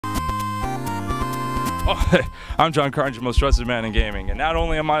I'm JonCarnage, the most trusted man in gaming, and not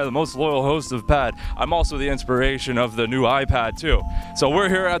only am I the most loyal host of P.A.D, I'm also the inspiration of the new iPad too. So we're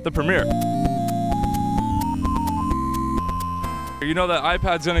here at the premiere. You know that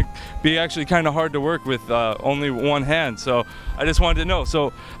iPad's gonna be actually kind of hard to work with only one hand, so I just wanted to know,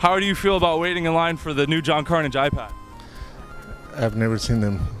 so how do you feel about waiting in line for the new JonCarnage iPad? I've never seen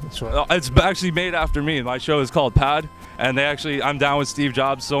them. It's actually made after me. My show is called P.A.D, and I'm down with Steve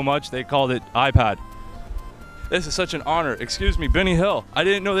Jobs so much they called it iPad. This is such an honor. Excuse me, Benny Hill. I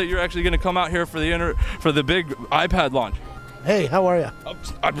didn't know that you're actually going to come out here for the big iPad launch. Hey, how are you?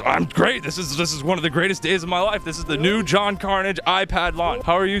 I'm great. This is one of the greatest days of my life. This is the new JonCarnage iPad launch.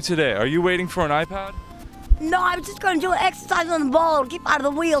 How are you today? Are you waiting for an iPad? No, I was just going to do an exercise on the ball to keep out of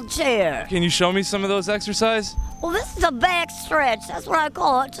the wheelchair. Can you show me some of those exercises? Well, this is a back stretch. That's what I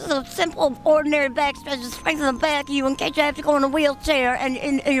call it. Just a simple, ordinary back stretch to strengthen the back of you in case you have to go in a wheelchair and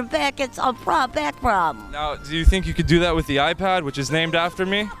your back gets a back problem. Now, do you think you could do that with the iPad, which is named after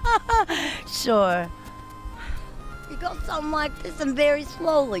me? Sure. You go something like this and very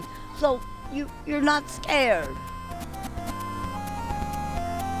slowly, so you're not scared.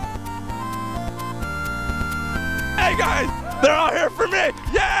 Hey guys, they're all here for me.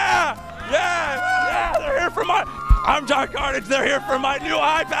 Yeah, they're here for I'm JonCarnage, they're here for my new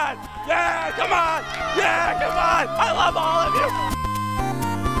iPad. Yeah, come on, I love all of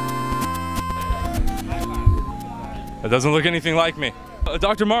you. It doesn't look anything like me.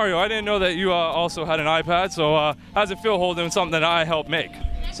 Dr. Mario, I didn't know that you also had an iPad, so how's it feel holding something that I helped make?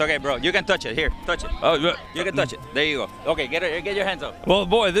 It's okay, bro. You can touch it. Here, touch it. You can touch it. There you go. Okay, get your hands up. Well,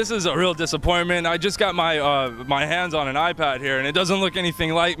 boy, this is a real disappointment. I just got my hands on an iPad here, and it doesn't look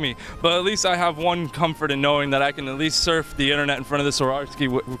anything like me. But at least I have one comfort in knowing that I can at least surf the internet in front of the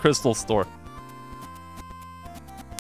Swarovski Crystal store.